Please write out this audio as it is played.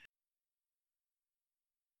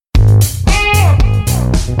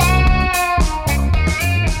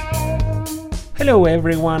Hello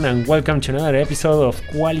everyone and welcome to another episode of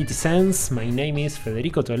Quality Sense. My name is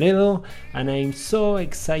Federico Toledo and I'm so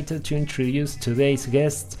excited to introduce today's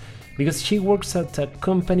guest because she works at a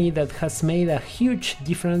company that has made a huge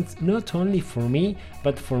difference not only for me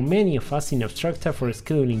but for many of us in Abstracta for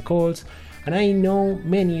scheduling calls, and I know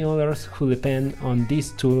many others who depend on this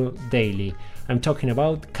tool daily. I'm talking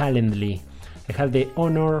about Calendly. I had the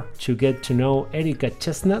honor to get to know Erica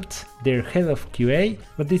Chestnut, their head of QA,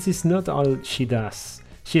 but this is not all she does.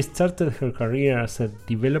 She started her career as a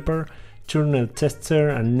developer, turned tester,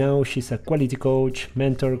 and now she's a quality coach,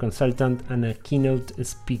 mentor, consultant, and a keynote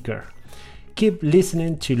speaker. Keep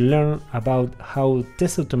listening to learn about how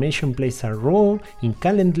test automation plays a role in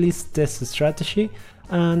Calendly's test strategy,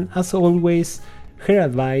 and as always, her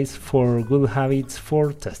advice for good habits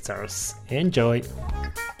for testers. Enjoy!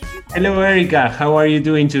 Hello, Erica. How are you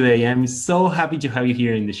doing today? I'm so happy to have you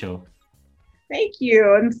here in the show. Thank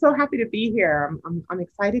you. I'm so happy to be here. I'm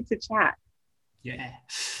excited to chat. Yeah.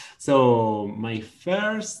 So my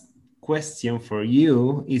first question for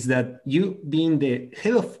you is that you being the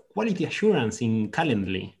head of quality assurance in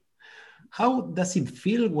Calendly, how does it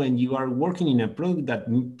feel when you are working in a product that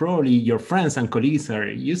probably your friends and colleagues are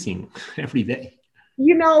using every day?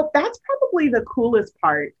 You know, that's probably the coolest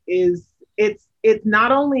part is it's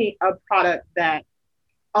not only a product that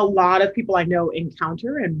a lot of people I know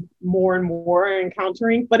encounter and more are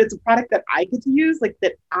encountering, but it's a product that I get to use, like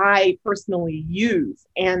that I personally use.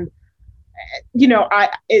 And you know,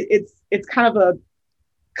 it's kind of a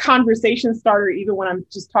conversation starter even when I'm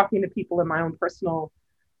just talking to people in my own personal,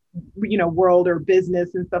 world or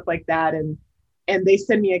business and stuff like that. And they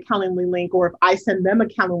send me a Calendly link, or if I send them a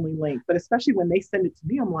Calendly link, but especially when they send it to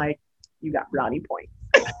me, I'm like, you got brownie points.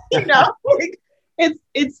 Like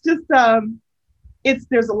it's just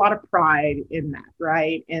there's a lot of pride in that,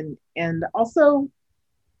 right? And also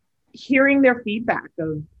hearing their feedback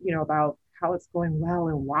of, about how it's going well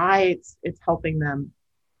and why it's helping them.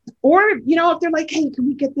 Or, if they're like, hey, can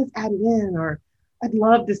we get this added in? Or I'd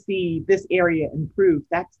love to see this area improved.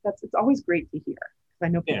 That's it's always great to hear. I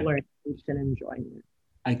know people are engaged and enjoying it.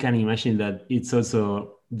 I can imagine that it's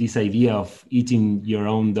also this idea of eating your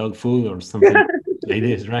own dog food or something like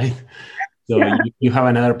this, right? So you have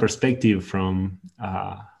another perspective from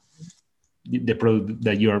the product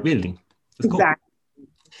that you are building. That's exactly. Cool.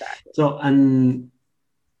 Exactly. So, and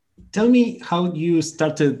tell me how you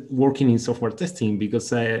started working in software testing, because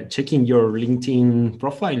checking your LinkedIn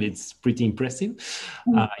profile, it's pretty impressive,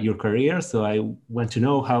 your career. So I want to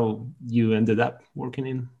know how you ended up working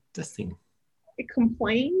in testing. I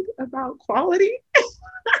complained about quality.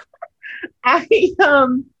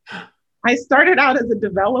 I started out as a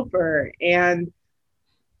developer and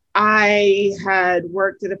I had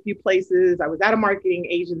worked at a few places. I was at a marketing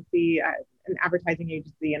agency, an advertising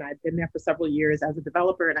agency, and I'd been there for several years as a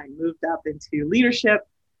developer, and I moved up into leadership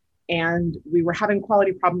and we were having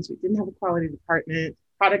quality problems. We didn't have a quality department.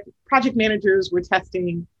 Project managers were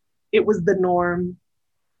testing. It was the norm.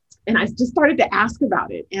 And I just started to ask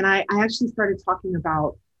about it. And I actually started talking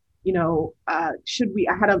about, should we,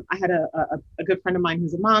 I had a good friend of mine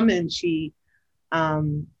who's a mom, and she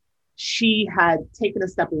had taken a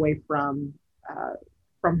step away from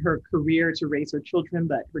her career to raise her children,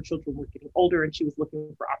 but her children were getting older and she was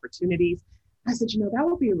looking for opportunities. I said, that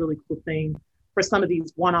would be a really cool thing for some of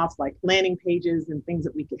these one-offs, like landing pages and things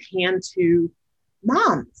that we could hand to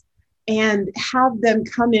moms and have them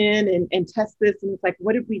come in and test this. And it's like,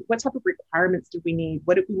 what type of requirements do we need?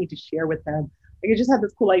 What do we need to share with them? Like, I just had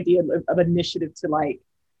this cool idea of initiative to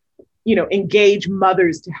engage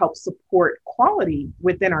mothers to help support quality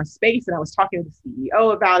within our space. And I was talking to the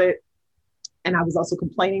CEO about it. And I was also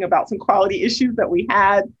complaining about some quality issues that we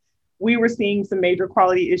had. We were seeing some major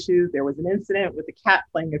quality issues. There was an incident with a cat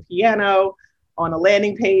playing a piano on a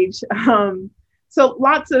landing page. So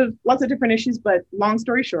lots of different issues, but long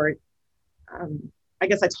story short, I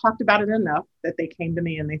guess I talked about it enough that they came to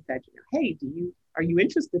me and they said, hey, are you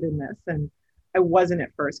interested in this? And I wasn't at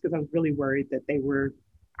first because I was really worried that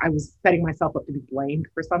I was setting myself up to be blamed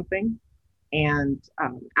for something. And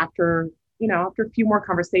after a few more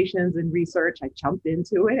conversations and research, I jumped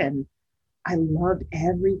into it and I loved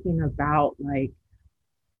everything about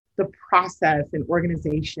the process and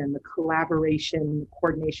organization, the collaboration, the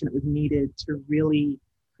coordination that was needed to really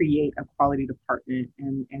create a quality department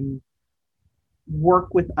and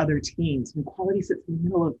work with other teams. And quality sits in the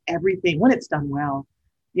middle of everything when it's done well,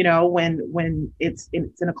 when it's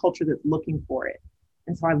in a culture that's looking for it.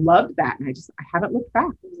 And so I loved that. And I haven't looked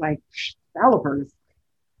back. It was like, developers,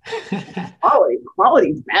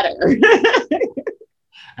 quality's better.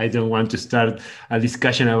 I don't want to start a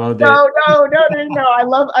discussion about the. No.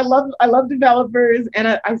 I love developers, and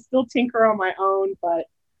I still tinker on my own. But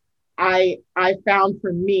I found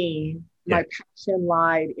for me, Yeah. my passion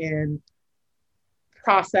lied in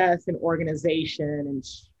process and organization and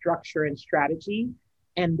structure and strategy,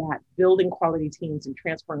 and that building quality teams and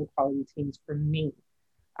transferring quality teams for me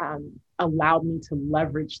allowed me to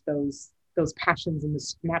leverage those passions and the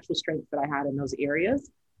natural strengths that I had in those areas.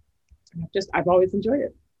 And I've always enjoyed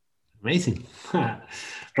it. Amazing.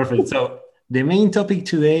 Perfect. So the main topic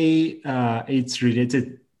today it's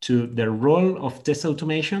related to the role of test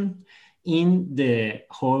automation in the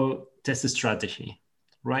whole test strategy,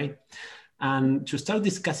 right? And to start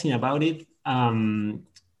discussing about it,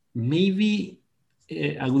 maybe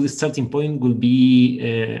a good starting point would be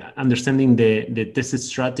understanding the test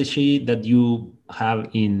strategy that you have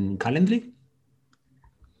in Calendly.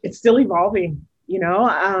 It's still evolving,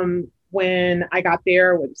 when I got there,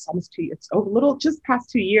 it's almost it's a little just past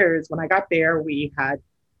 2 years. When I got there, we had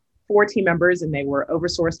 4 team members, and they were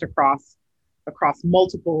oversourced across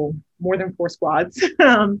multiple, more than 4 squads.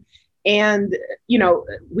 And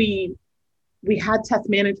we had test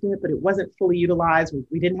management, but it wasn't fully utilized.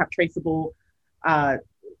 We didn't have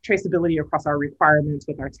traceability across our requirements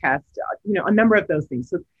with our test, a number of those things.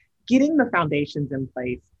 So getting the foundations in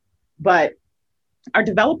place, but our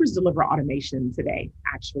developers deliver automation today,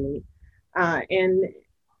 actually.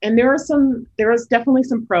 And there is definitely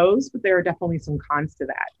some pros, but there are definitely some cons to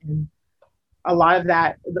that. And a lot of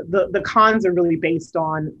that, the cons are really based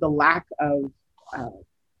on the lack of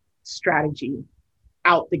strategy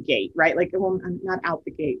out the gate, right? Like, well, not out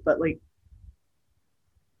the gate, but like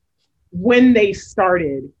when they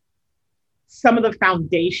started, some of the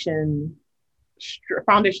foundational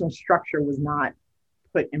structure was not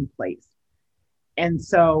put in place. And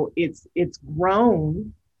so it's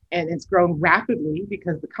grown, and it's grown rapidly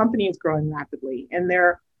because the company is growing rapidly. And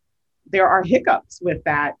there are hiccups with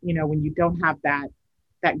that, when you don't have that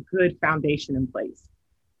good foundation in place.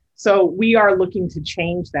 So we are looking to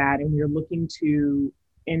change that, and we're looking to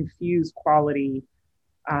infuse quality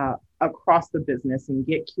across the business and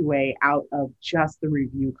get QA out of just the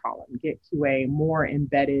review column, get QA more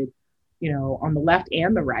embedded, on the left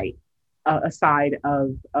and the right side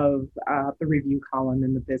of the review column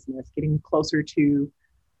in the business, getting closer to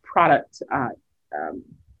product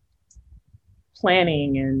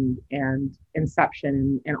planning and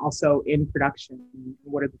inception, and also in production.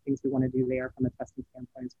 What are the things we want to do there from a testing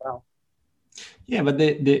standpoint as well? Yeah, but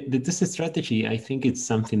the test strategy, I think it's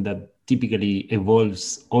something that typically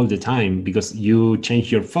evolves all the time, because you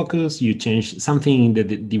change your focus, you change something in the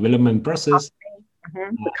development process.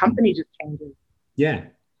 The company just changes. Yeah.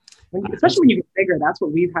 Especially when you get bigger, that's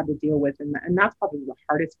what we've had to deal with. And that's probably the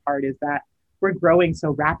hardest part, is that we're growing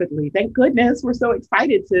so rapidly. Thank goodness, we're so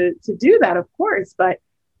excited to do that, of course. But,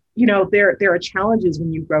 there are challenges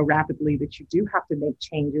when you grow rapidly, that you do have to make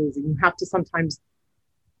changes, and you have to sometimes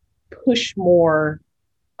push more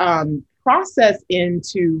process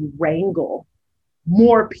into wrangle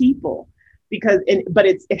more people, but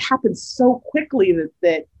it happens so quickly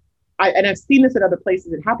that I've seen this at other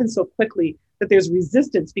places. It happens so quickly that there's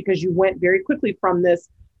resistance, because you went very quickly from this,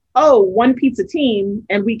 one pizza team,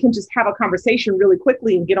 and we can just have a conversation really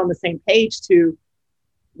quickly and get on the same page, to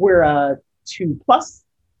we're a 2+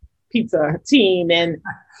 pizza team, and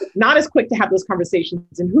not as quick to have those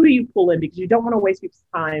conversations. And who do you pull in, because you don't want to waste people's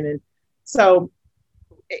time. And so,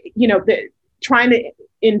 trying to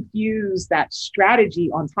infuse that strategy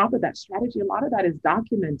on top of that strategy, a lot of that is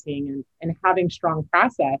documenting and having strong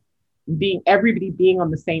process, everybody being on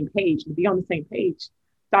the same page. To be on the same page,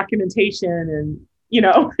 documentation and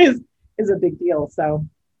is a big deal. So,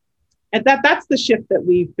 and that's the shift that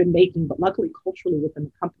we've been making. But luckily, culturally within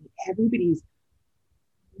the company, everybody's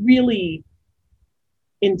really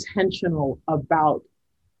intentional about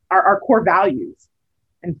our core values,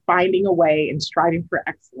 and finding a way and striving for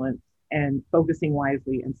excellence and focusing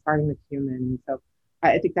wisely and starting with human. And so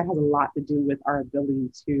I think that has a lot to do with our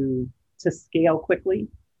ability to scale quickly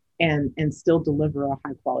and still deliver a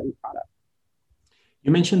high quality product.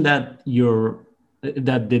 You mentioned that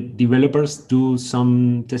that the developers do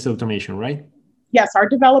some test automation, right? Yes, our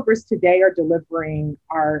developers today are delivering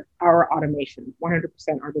our automation.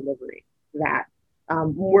 100% are delivering that.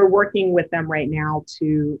 We're working with them right now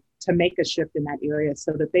to make a shift in that area,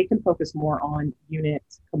 so that they can focus more on unit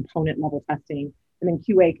component level testing, and then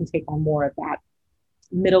QA can take on more of that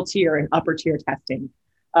middle tier and upper tier testing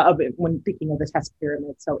of it when thinking of the test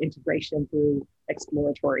pyramid. So integration through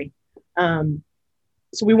exploratory.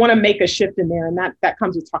 So we want to make a shift in there, and that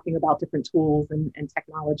comes with talking about different tools and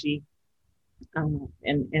technology,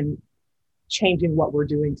 and changing what we're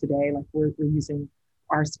doing today. Like we're using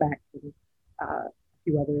RSpec and a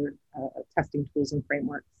few other testing tools and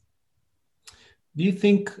frameworks. Do you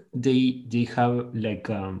think they have like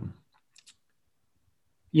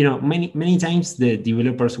many times the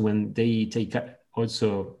developers, when they take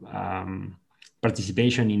also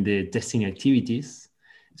participation in the testing activities,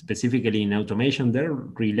 specifically in automation, they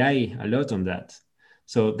rely a lot on that.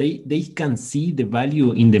 So they can see the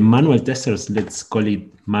value in the manual testers. Let's call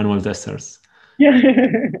it manual testers. Yeah.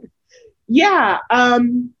 Yeah.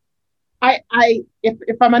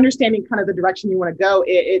 If I'm understanding kind of the direction you want to go,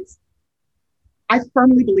 I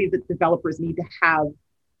firmly believe that developers need to have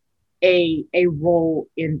a role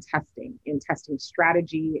in testing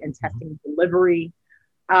strategy and testing delivery.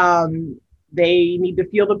 They need to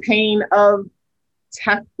feel the pain of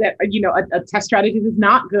test that, a test strategy is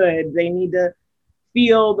not good. They need to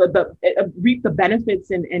feel reap the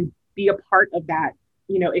benefits and be a part of that,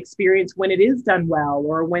 experience when it is done well,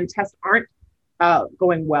 or when tests aren't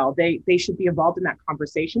going well. They should be involved in that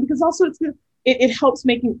conversation, because also it helps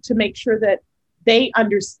to make sure that they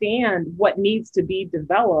understand what needs to be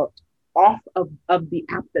developed off of the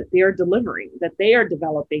app that they're delivering, that they are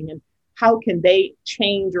developing, and how can they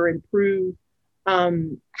change or improve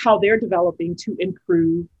how they're developing to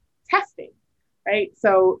improve testing, right?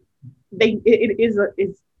 So it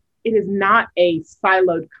is not a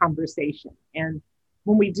siloed conversation. And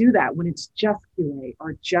when we do that, when it's just QA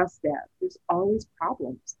or just dev, there's always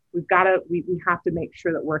problems. We have to make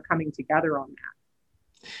sure that we're coming together on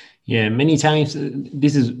that. Yeah, many times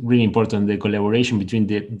this is really important, the collaboration between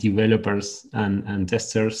the developers and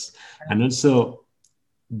testers, and also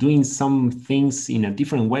doing some things in a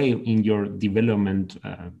different way in your development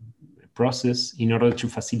process in order to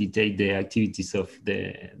facilitate the activities of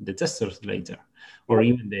the testers later, or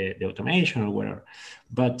even the automation or whatever.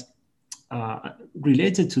 But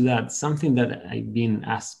related to that, something that I've been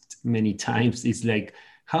asked many times is like,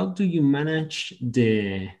 how do you manage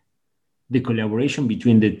the collaboration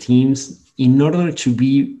between the teams in order to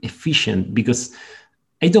be efficient? Because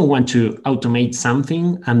I don't want to automate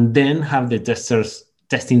something and then have the testers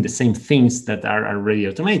testing the same things that are already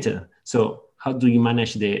automated. So how do you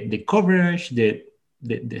manage the coverage, the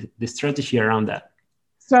strategy around that?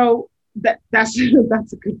 So that's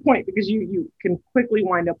a good point, because you can quickly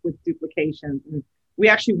wind up with duplications. And we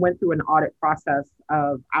actually went through an audit process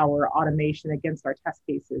of our automation against our test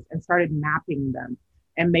cases and started mapping them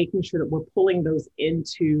and making sure that we're pulling those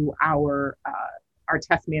into our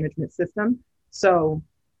test management system. So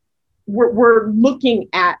we're looking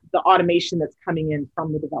at the automation that's coming in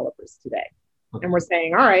from the developers today. Okay. And we're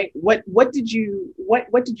saying, all right, what did you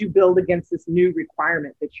build against this new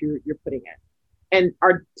requirement that you're putting in? And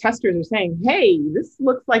our testers are saying, hey, this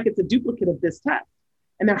looks like it's a duplicate of this test.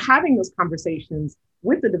 And they're having those conversations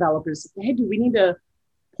with the developers to say, hey, do we need to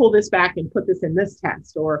pull this back and put this in this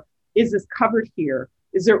test? Or is this covered here?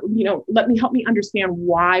 Is there, help me understand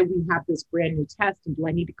why we have this brand new test, and do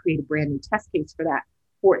I need to create a brand new test case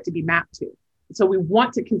for it to be mapped to? So we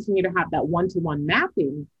want to continue to have that one-to-one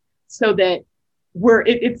mapping so that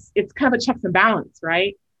it's kind of a checks and balance,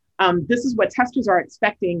 right? This is what testers are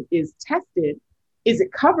expecting is tested. Is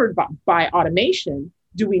it covered by automation?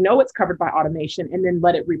 Do we know it's covered by automation? And then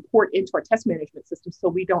let it report into our test management system so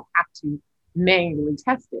we don't have to manually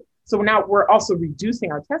test it. So now we're also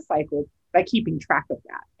reducing our test cycle by keeping track of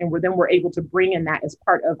that. And we're able to bring in that as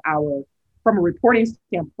part of from a reporting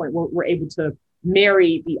standpoint, we're able to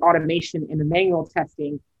marry the automation and the manual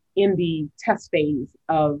testing in the test phase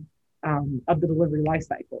of the delivery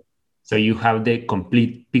lifecycle. So you have the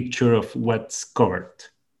complete picture of what's covered.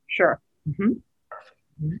 Sure. Mm-hmm.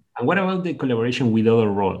 And what about the collaboration with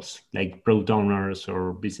other roles, like product owners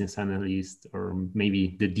or business analysts, or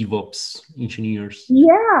maybe the DevOps engineers?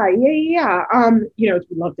 Yeah. We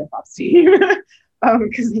love DevOps team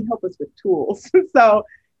because they help us with tools. So,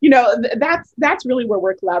 that's really where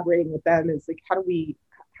we're collaborating with them, is like, how do we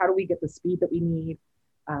get the speed that we need?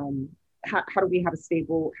 How do we have a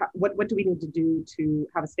stable, what do we need to do to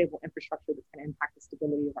have a stable infrastructure that's going to impact the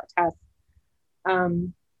stability of our tests?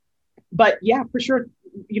 But yeah, for sure,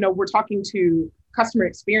 we're talking to customer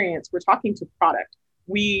experience, we're talking to product.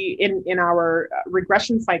 We, in our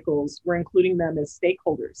regression cycles, we're including them as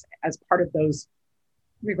stakeholders as part of those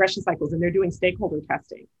regression cycles, and they're doing stakeholder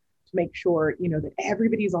testing to make sure, that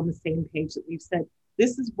everybody's on the same page, that we've said,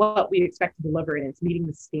 this is what we expect to deliver, and it's meeting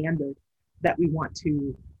the standard that we want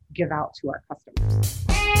to give out to our customers.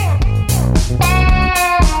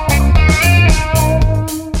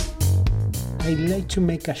 I'd like to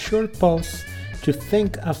make a short pause to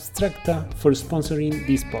thank Abstracta for sponsoring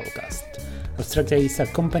this podcast. Obstractia is a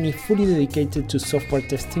company fully dedicated to software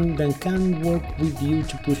testing that can work with you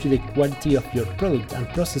to push the quality of your product and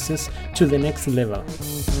processes to the next level.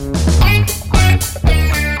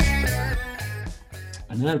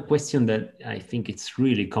 Another question that I think it's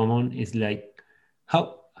really common is like,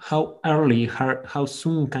 how early, how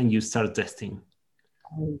soon can you start testing?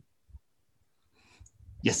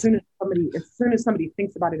 Yes. As soon as somebody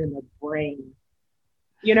thinks about it in their brain,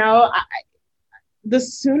 you know, the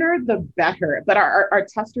sooner the better. But our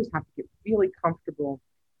testers have to get really comfortable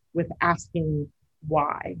with asking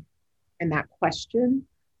why and that question,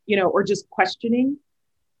 you know, or just questioning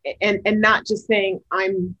and not just saying,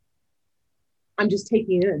 I'm just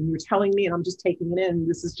taking it in. You're telling me and I'm just taking it in.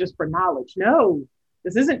 This is just for knowledge. No,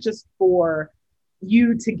 this isn't just for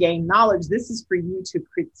you to gain knowledge. This is for you to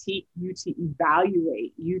critique, you to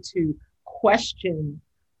evaluate, you to question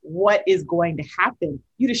what is going to happen,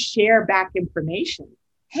 you to share back information.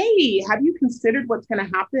 Hey, have you considered what's going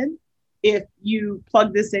to happen if you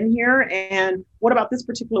plug this in here? And what about this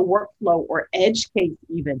particular workflow or edge case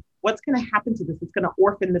even? What's going to happen to this? It's going to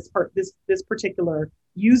orphan this particular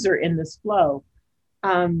user in this flow.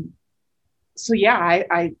 So yeah,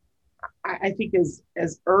 I think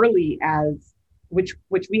as early as which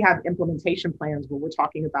we have implementation plans where we're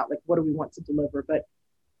talking about like, what do we want to deliver? But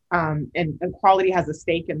and quality has a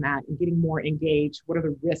stake in that and getting more engaged. What are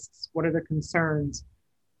the risks? What are the concerns?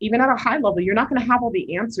 Even at a high level, you're not going to have all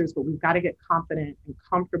the answers, but we've got to get confident and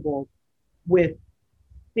comfortable with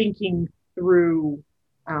thinking through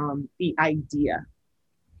the idea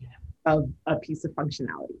of a piece of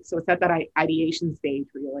functionality. So it's at that ideation stage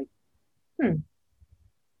where you're like,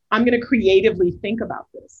 I'm going to creatively think about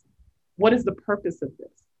this. What is the purpose of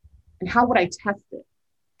this? And how would I test it?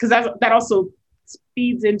 Because that also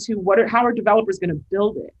feeds into how are developers going to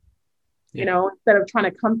build it? Yeah. You know, instead of trying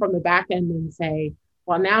to come from the back end and say,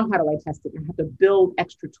 well, now how do I test it? And I have to build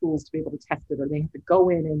extra tools to be able to test it, or they have to go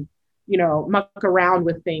in and, you know, muck around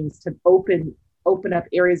with things to open up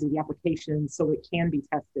areas of the application so it can be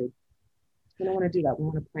tested. We don't want to do that. We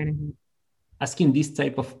want to plan ahead. Asking these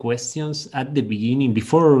type of questions at the beginning,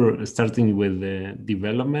 before starting with the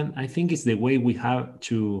development, I think is the way we have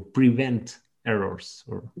to prevent errors,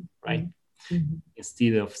 right? Mm-hmm.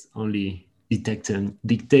 Instead of only detecting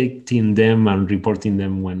them and reporting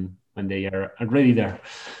them when they are already there.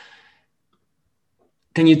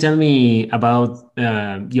 Can you tell me about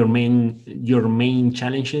your main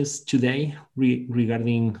challenges today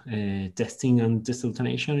regarding testing and test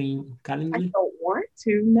automation in Calendly? I don't want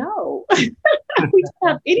to, no. We don't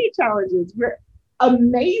have any challenges. We're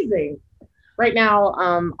amazing. Right now,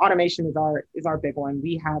 automation is our big one.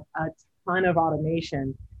 We have a ton of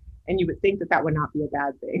automation, and you would think that would not be a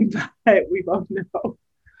bad thing, but we both know.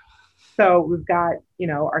 So we've got, you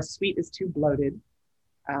know, our suite is too bloated,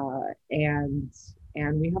 and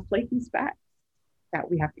we have flaky specs that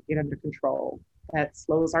we have to get under control. That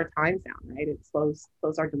slows our times down, right? It slows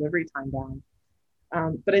our delivery time down.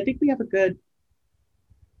 But I think we have a good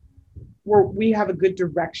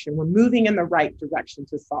direction. We're moving in the right direction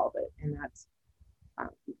to solve it, and that's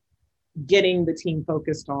getting the team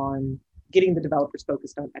focused on, getting the developers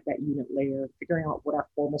focused on at that unit layer, figuring out what our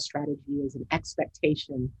formal strategy is, and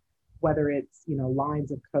expectation, whether it's, you know,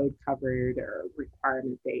 lines of code covered or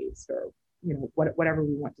requirement based, or, you know, whatever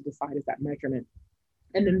we want to decide is that measurement,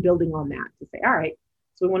 and then building on that to say, all right,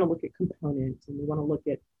 so we want to look at components, and we want to look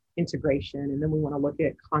at integration, and then we want to look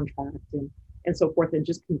at contract and so forth, and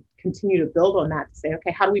just continue to build on that to say,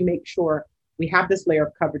 okay, how do we make sure we have this layer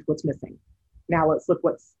of coverage? What's missing? Now let's look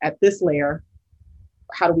what's at this layer.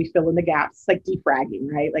 How do we fill in the gaps? It's like defragging,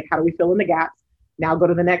 right? Like, how do we fill in the gaps? Now go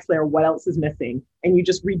to the next layer. What else is missing? And you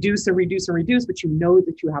just reduce and reduce and reduce, but you know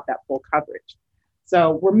that you have that full coverage.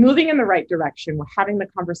 So we're moving in the right direction. We're having the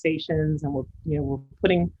conversations, and we're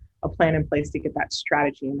putting a plan in place to get that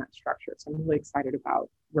strategy and that structure. So I'm really excited about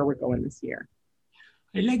where we're going this year.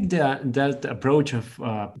 I like that approach of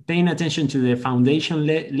paying attention to the foundation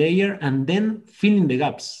layer and then filling the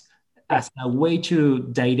gaps as a way to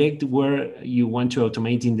direct where you want to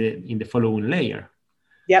automate in the following layer.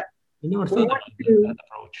 Yep. I never thought about that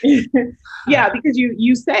approach. Yeah, because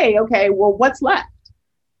you say, okay, well, what's left?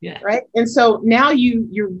 Yeah. Right. And so now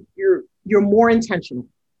you're more intentional.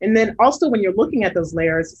 And then also when you're looking at those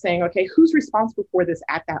layers, saying, okay, who's responsible for this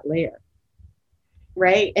at that layer?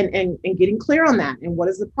 Right. And getting clear on that. And what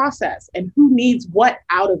is the process? And who needs what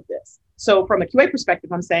out of this? So from a QA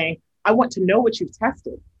perspective, I'm saying, I want to know what you've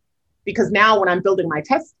tested. Because now when I'm building my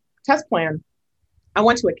test plan, I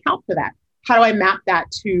want to account for that. How do I map that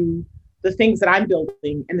to the things that I'm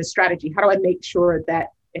building and the strategy? How do I make sure that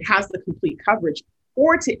it has the complete coverage,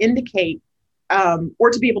 or to indicate, or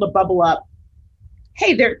to be able to bubble up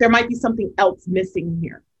hey, there might be something else missing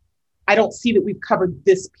here. I don't see that we've covered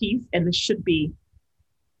this piece and this should be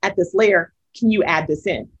at this layer. Can you add this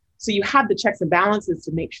in? So you have the checks and balances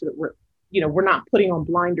to make sure that we're not putting on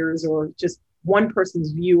blinders or just one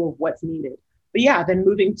person's view of what's needed. But yeah, then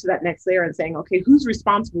moving to that next layer and saying, okay, who's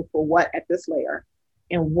responsible for what at this layer?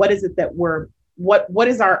 And what is it that what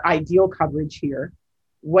is our ideal coverage here?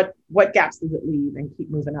 What gaps does it leave, and keep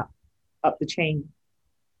moving up the chain.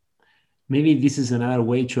 Maybe this is another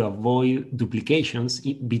way to avoid duplications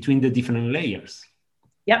between the different layers.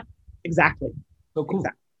 Yep, exactly. So cool.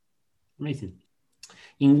 Exactly. Amazing.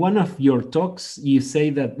 In one of your talks, you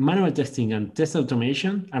say that manual testing and test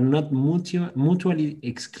automation are not mutually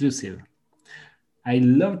exclusive. I'd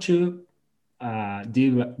love to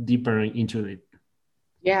dive deeper into it.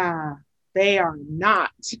 Yeah, they are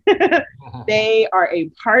not. They are a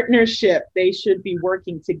partnership. They should be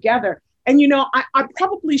working together. And I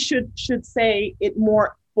probably should say it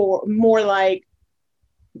more like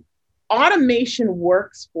automation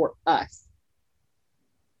works for us,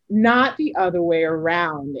 not the other way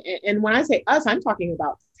around. And when I say us, I'm talking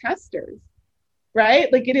about testers,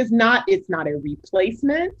 right? Like it's not a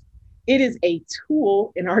replacement. It is a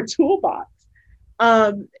tool in our toolbox.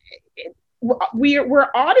 We're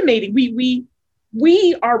automating.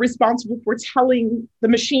 We are responsible for telling the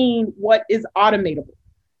machine what is automatable.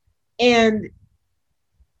 And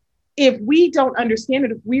if we don't understand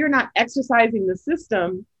it, if we are not exercising the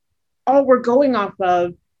system, all we're going off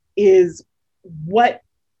of is what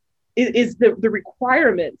is the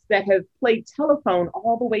requirements that have played telephone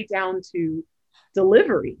all the way down to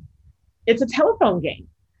delivery. It's a telephone game,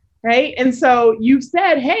 right? And so you've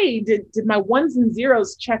said, hey, did my ones and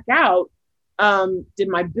zeros check out? Did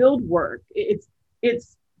my build work? It's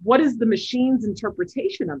what is the machine's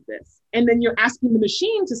interpretation of this? And then you're asking the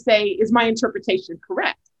machine to say, is my interpretation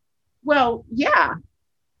correct? Well, yeah,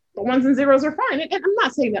 the ones and zeros are fine. And I'm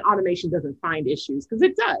not saying that automation doesn't find issues, because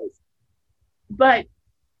it does. But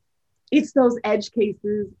it's those edge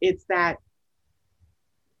cases. It's that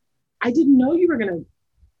I didn't know you were going to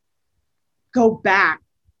go back.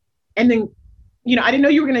 And then, I didn't know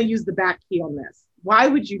you were going to use the back key on this. Why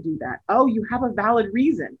would you do that? Oh, you have a valid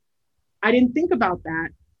reason. I didn't think about that.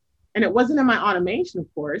 And it wasn't in my automation, of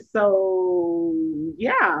course. So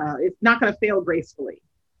yeah, it's not going to fail gracefully,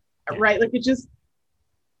 right? Like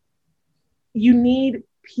you need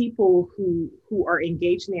people who are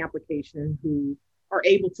engaged in the application, who are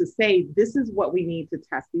able to say, this is what we need to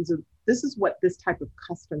test. This is what this type of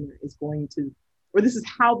customer is going to, or this is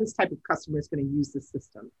how this type of customer is going to use the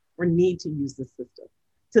system or need to use the system.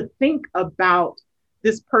 To think about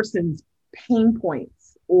this person's pain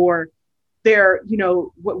points, or their,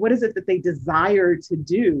 what is it that they desire to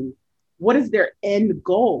do? What is their end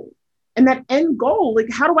goal? And that end goal, like,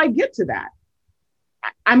 how do I get to that?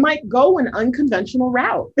 I might go an unconventional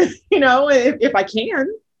route, if I can.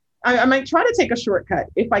 I might try to take a shortcut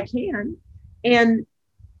if I can. And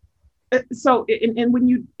so, when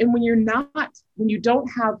you don't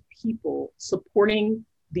have people supporting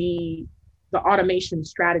the automation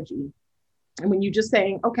strategy, and when you're just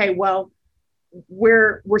saying, okay, well,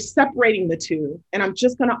 we're separating the two, and I'm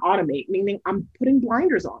just going to automate, meaning I'm putting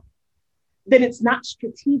blinders on, then it's not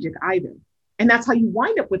strategic either. And that's how you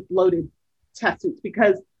wind up with bloated test suites,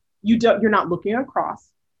 because you're not looking across.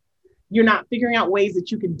 You're not figuring out ways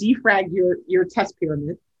that you can defrag your test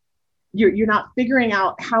pyramid. You're not figuring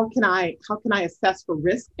out how can I assess for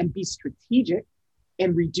risk and be strategic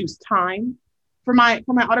and reduce time for my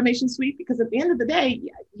automation suite, because at the end of the day,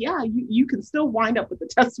 you can still wind up with a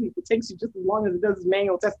test suite that takes you just as long as it does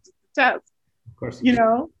manual test to test. Of course.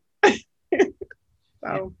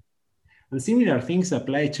 So. And similar things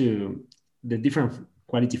apply to the different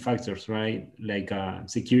quality factors, right? Like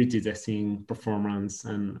security testing, performance,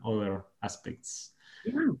 and other aspects.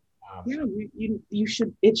 Yeah. You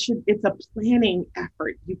should. It's a planning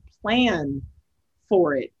effort. You plan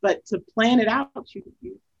for it, but to plan it out,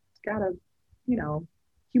 you gotta,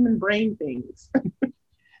 human brain things.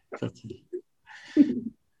 Totally.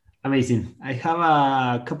 Amazing. I have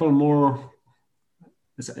a couple more.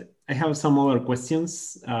 I have some other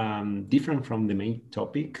questions, different from the main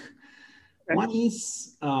topic. Okay. One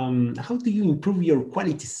is, how do you improve your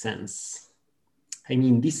quality sense? I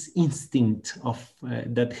mean, this instinct of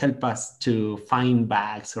that help us to find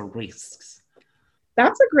bugs or risks.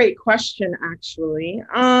 That's a great question, actually.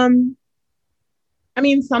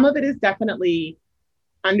 Some of it is definitely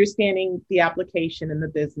understanding the application and the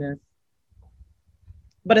business.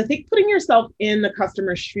 But I think putting yourself in the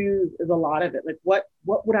customer's shoes is a lot of it. Like, what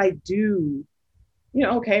would I do?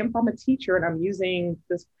 Okay, if I'm a teacher and I'm using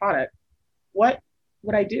this product, what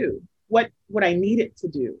would I do? what I need it to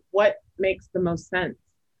do, what makes the most sense.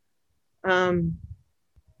 Um,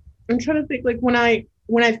 I'm trying to think like when I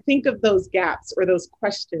think of those gaps or those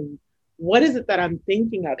questions, what is it that I'm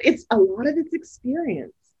thinking of? It's a lot of it's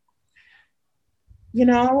experience.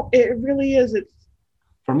 It really is. It's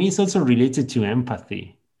For me, it's also related to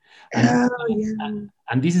empathy. And, oh yeah.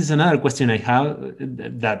 and this is another question I have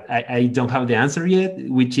that I don't have the answer yet,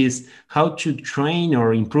 which is how to train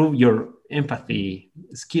or improve your empathy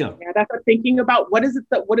skill. Yeah, that's what thinking about what is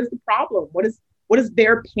the problem? What is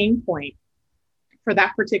their pain point for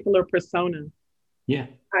that particular persona? Yeah.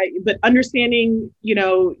 But understanding,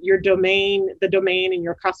 your domain, the domain and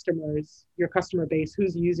your customer base,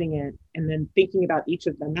 who's using it, and then thinking about each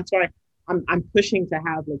of them. That's why I'm pushing to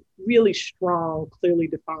have like really strong, clearly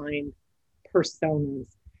defined personas.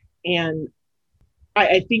 And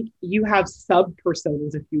I think you have sub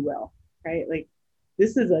personas, if you will, right? Like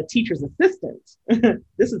this is a teacher's assistant.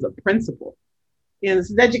 This is a principal.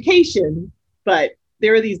 This is education, but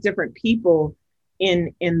there are these different people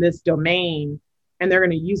in this domain, and they're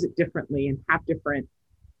going to use it differently and have different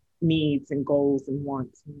needs and goals and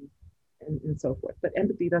wants and so forth. But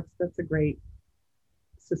empathy, that's a great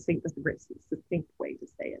succinct way to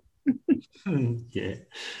say it. Yeah.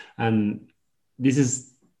 And this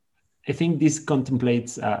is, I think this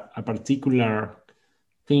contemplates a particular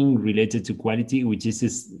thing related to quality, which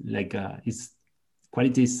is like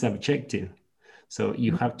quality is subjective. So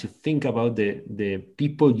you have to think about the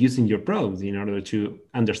people using your product in order to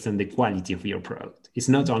understand the quality of your product. It's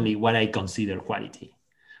not only what I consider quality.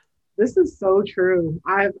 This is so true.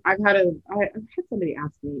 I've had somebody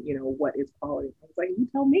ask me, what is quality? I was like, you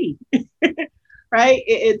tell me, right?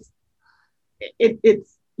 It's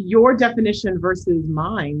your definition versus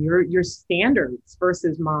mine, your standards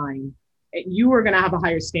versus mine. You are going to have a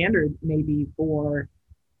higher standard maybe for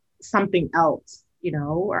something else,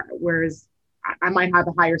 whereas I might have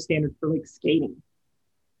a higher standard for like skating,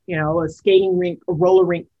 a skating rink, a roller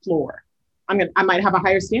rink floor. I might have a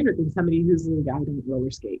higher standard than somebody who's like, I don't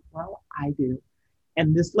roller skate. Well, I do.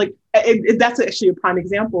 And this that's actually a prime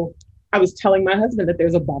example. I was telling my husband that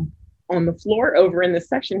there's a bump on the floor over in this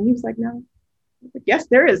section. He was like, no. Like, yes,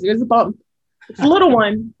 there is. There's a bump. It's a little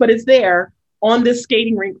one, but it's there on this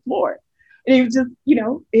skating rink floor. And it was just,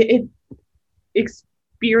 it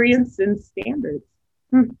experience and standards.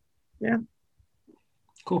 Yeah.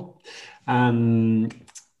 Cool.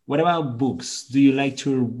 What about books? Do you like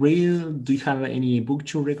to read? Do you have any book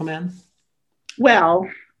to recommend? Well,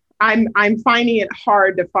 I'm finding it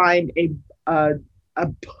hard to find a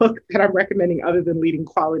book that I'm recommending other than Leading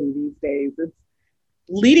Quality these days.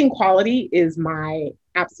 Leading Quality is my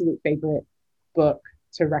absolute favorite book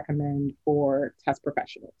to recommend for test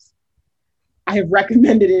professionals. I have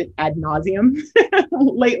recommended it ad nauseum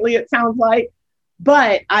lately, it sounds like,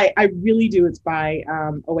 but I really do. It's by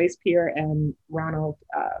Oase Peer and Ronald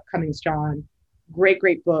Cummings-John.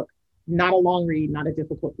 Great book. Not a long read, not a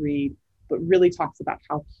difficult read, but really talks about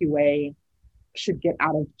how QA should get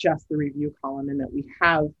out of just the review column, and that we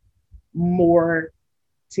have more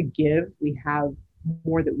to give. We have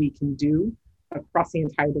more that we can do across the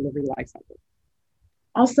entire delivery lifecycle.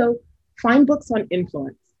 Also, find books on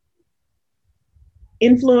influence.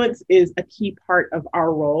 Influence is a key part of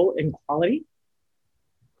our role in quality.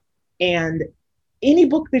 And any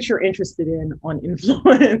book that you're interested in on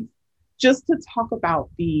influence, just to talk about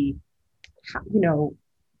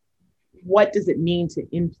what does it mean to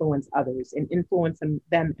influence others and influence them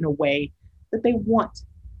in a way that they want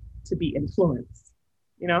to be influenced,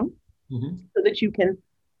 so that you can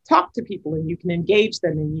talk to people and you can engage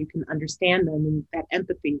them and you can understand them, and that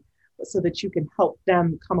empathy, so that you can help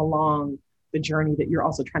them come along the journey that you're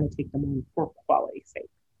also trying to take them on for quality's sake.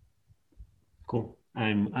 Cool.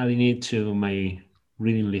 I'm adding it to my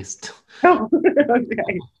reading list. Oh,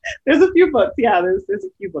 okay. There's a few books. Yeah, there's a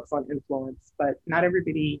few books on influence, but not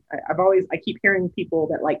everybody. I keep hearing people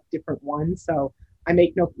that like different ones, so I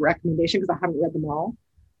make no recommendation because I haven't read them all,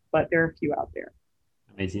 but there are a few out there.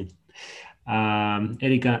 Amazing.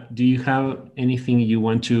 Erica, do you have anything you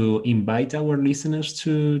want to invite our listeners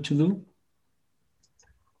to do?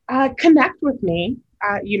 Connect with me.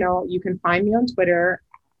 You can find me on Twitter,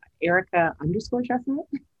 Erica_Chestnut.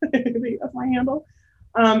 That's my handle.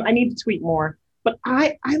 I need to tweet more, but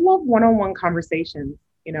I love one-on-one conversations.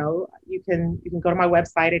 You can go to my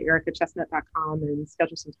website at ericachestnut.com and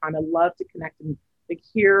schedule some time. I love to connect and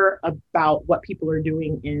hear about what people are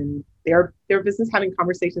doing in their business, having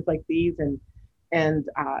conversations like these and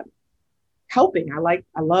helping.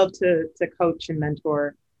 I love to coach and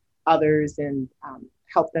mentor others and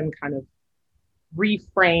help them kind of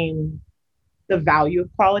reframe the value of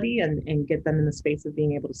quality and get them in the space of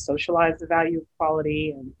being able to socialize the value of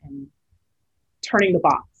quality and turning the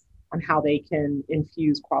box on how they can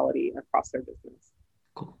infuse quality across their business.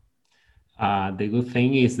 Cool. The good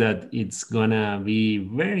thing is that it's gonna be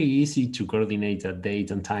very easy to coordinate a date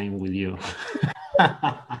and time with you.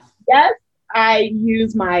 Yes, I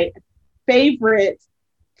use my favorite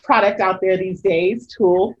product out there these days,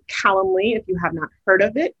 tool, Calendly. If you have not heard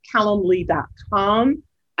of it, calendly.com.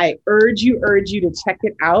 I urge you to check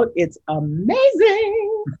it out. It's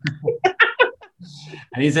amazing.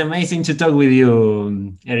 And it's amazing to talk with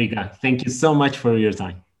you, Erica. Thank you so much for your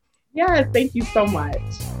time. Yes, thank you so much.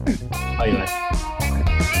 Bye-bye.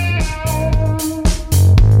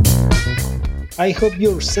 I hope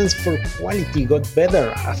your sense for quality got better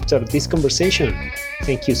after this conversation.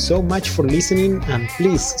 Thank you so much for listening, and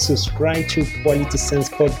please subscribe to Quality Sense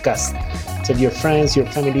Podcast. Tell your friends, your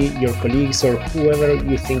family, your colleagues, or whoever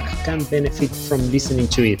you think can benefit from listening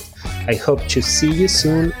to it. I hope to see you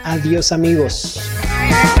soon. Adios, amigos.